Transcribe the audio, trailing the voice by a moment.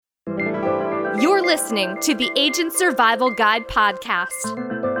listening to the Agent Survival Guide podcast,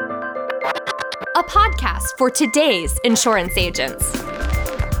 a podcast for today's insurance agents.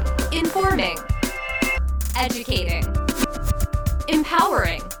 Informing, educating,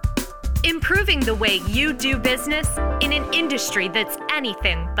 empowering, improving the way you do business in an industry that's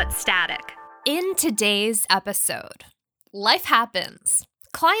anything but static. In today's episode, life happens.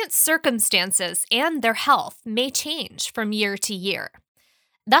 Clients' circumstances and their health may change from year to year.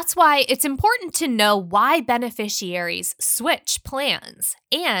 That's why it's important to know why beneficiaries switch plans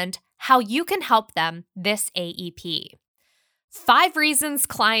and how you can help them this AEP. 5 reasons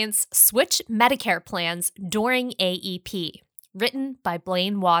clients switch Medicare plans during AEP, written by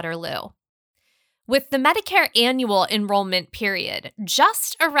Blaine Waterloo. With the Medicare annual enrollment period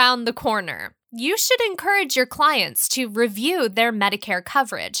just around the corner, you should encourage your clients to review their Medicare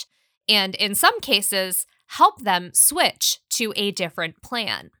coverage and, in some cases, help them switch to a different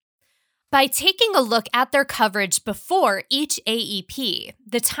plan. By taking a look at their coverage before each AEP,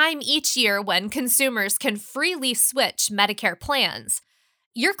 the time each year when consumers can freely switch Medicare plans,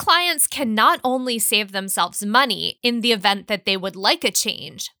 your clients can not only save themselves money in the event that they would like a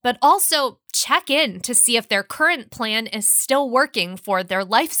change, but also check in to see if their current plan is still working for their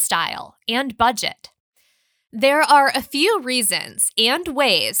lifestyle and budget. There are a few reasons and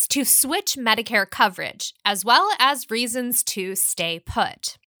ways to switch Medicare coverage, as well as reasons to stay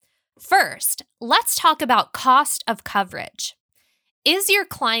put. First, let's talk about cost of coverage. Is your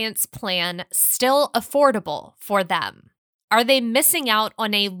client's plan still affordable for them? Are they missing out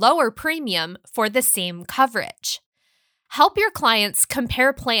on a lower premium for the same coverage? Help your clients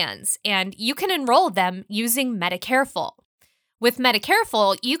compare plans, and you can enroll them using Medicareful. With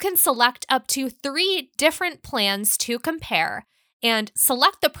Medicareful, you can select up to 3 different plans to compare and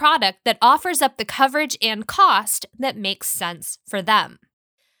select the product that offers up the coverage and cost that makes sense for them.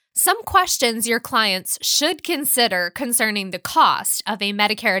 Some questions your clients should consider concerning the cost of a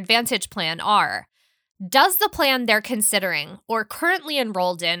Medicare Advantage plan are: does the plan they're considering or currently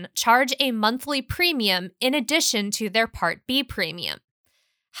enrolled in charge a monthly premium in addition to their Part B premium?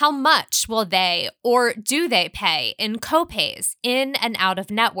 How much will they or do they pay in copays in and out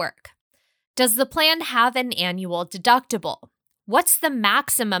of network? Does the plan have an annual deductible? What's the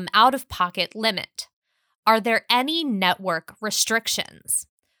maximum out-of-pocket limit? Are there any network restrictions?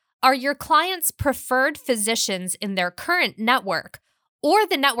 Are your clients' preferred physicians in their current network or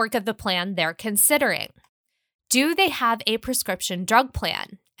the network of the plan they're considering? Do they have a prescription drug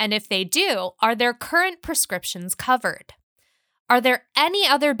plan? And if they do, are their current prescriptions covered? Are there any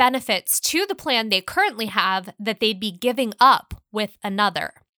other benefits to the plan they currently have that they'd be giving up with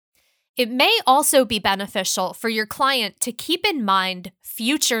another? It may also be beneficial for your client to keep in mind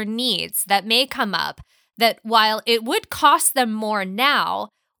future needs that may come up that, while it would cost them more now,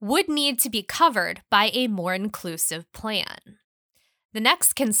 would need to be covered by a more inclusive plan. The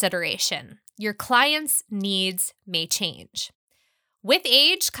next consideration: your client's needs may change. With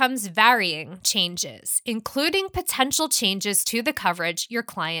age comes varying changes, including potential changes to the coverage your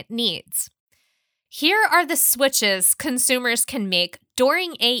client needs. Here are the switches consumers can make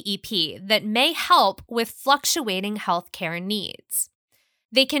during AEP that may help with fluctuating healthcare needs.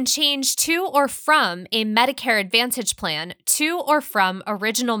 They can change to or from a Medicare Advantage plan to or from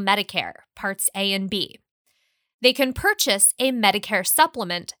Original Medicare, Parts A and B. They can purchase a Medicare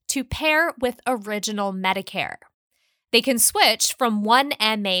supplement to pair with Original Medicare. They can switch from one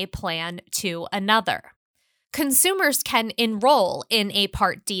MA plan to another. Consumers can enroll in a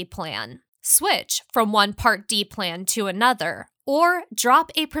Part D plan, switch from one Part D plan to another, or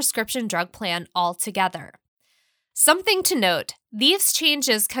drop a prescription drug plan altogether. Something to note: these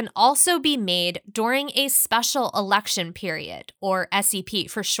changes can also be made during a special election period, or SEP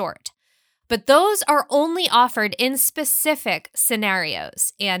for short. But those are only offered in specific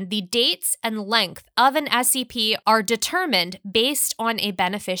scenarios, and the dates and length of an SEP are determined based on a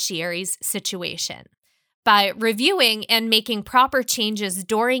beneficiary's situation. By reviewing and making proper changes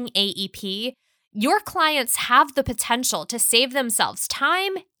during AEP, your clients have the potential to save themselves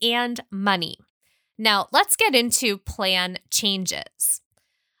time and money. Now, let's get into plan changes.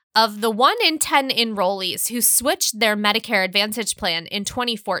 Of the 1 in 10 enrollees who switched their Medicare Advantage plan in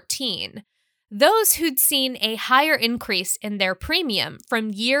 2014, those who'd seen a higher increase in their premium from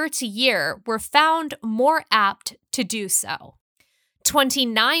year to year were found more apt to do so.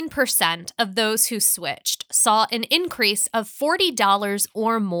 29% of those who switched saw an increase of $40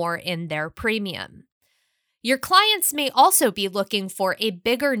 or more in their premium. Your clients may also be looking for a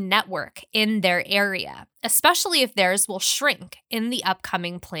bigger network in their area, especially if theirs will shrink in the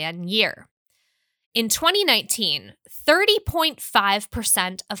upcoming plan year. In 2019,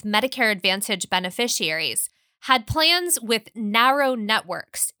 30.5% of Medicare Advantage beneficiaries had plans with narrow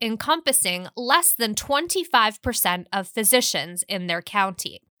networks encompassing less than 25% of physicians in their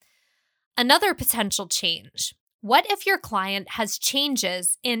county. Another potential change: what if your client has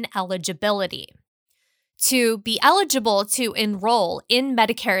changes in eligibility? To be eligible to enroll in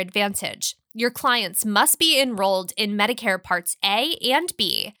Medicare Advantage, your clients must be enrolled in Medicare Parts A and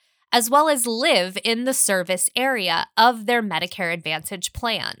B, as well as live in the service area of their Medicare Advantage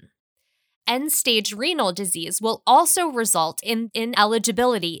plan. End-stage renal disease will also result in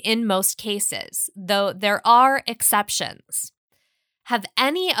ineligibility in most cases, though there are exceptions. Have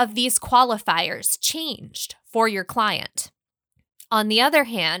any of these qualifiers changed for your client? On the other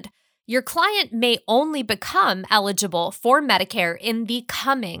hand, your client may only become eligible for Medicare in the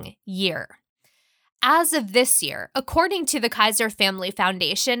coming year. As of this year, according to the Kaiser Family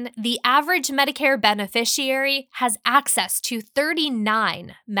Foundation, the average Medicare beneficiary has access to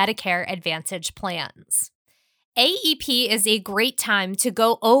 39 Medicare Advantage plans. AEP is a great time to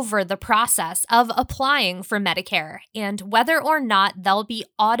go over the process of applying for Medicare and whether or not they'll be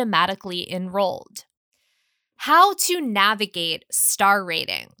automatically enrolled. How to navigate star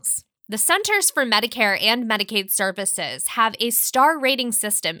ratings. The Centers for Medicare and Medicaid Services have a star rating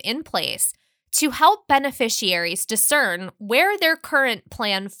system in place to help beneficiaries discern where their current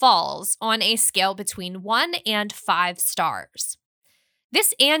plan falls on a scale between 1 and 5 stars.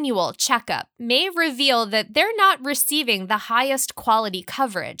 This annual checkup may reveal that they're not receiving the highest quality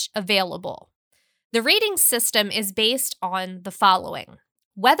coverage available. The rating system is based on the following: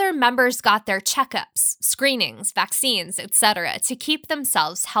 whether members got their checkups, screenings, vaccines, etc. to keep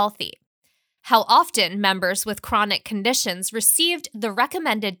themselves healthy, how often members with chronic conditions received the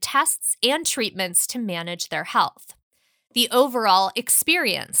recommended tests and treatments to manage their health, the overall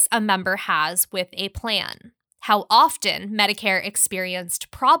experience a member has with a plan, how often Medicare experienced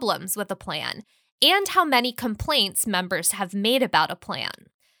problems with a plan, and how many complaints members have made about a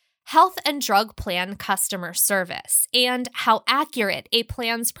plan, health and drug plan customer service, and how accurate a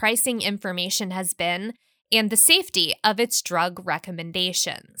plan's pricing information has been, and the safety of its drug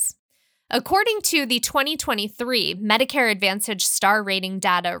recommendations. According to the 2023 Medicare Advantage star rating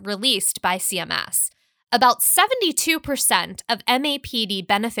data released by CMS, about 72% of MAPD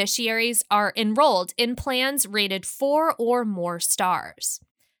beneficiaries are enrolled in plans rated 4 or more stars.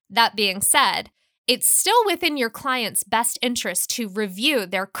 That being said, it's still within your client's best interest to review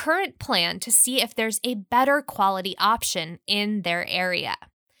their current plan to see if there's a better quality option in their area.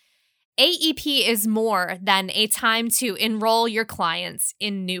 AEP is more than a time to enroll your clients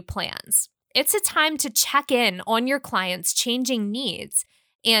in new plans. It's a time to check in on your clients' changing needs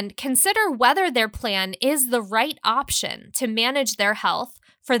and consider whether their plan is the right option to manage their health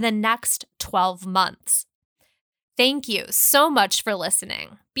for the next 12 months. Thank you so much for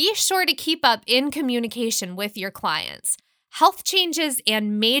listening. Be sure to keep up in communication with your clients. Health changes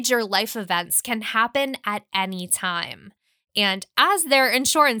and major life events can happen at any time. And as their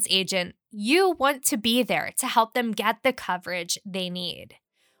insurance agent, you want to be there to help them get the coverage they need.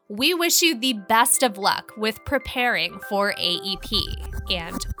 We wish you the best of luck with preparing for AEP,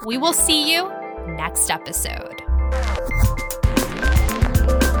 and we will see you next episode.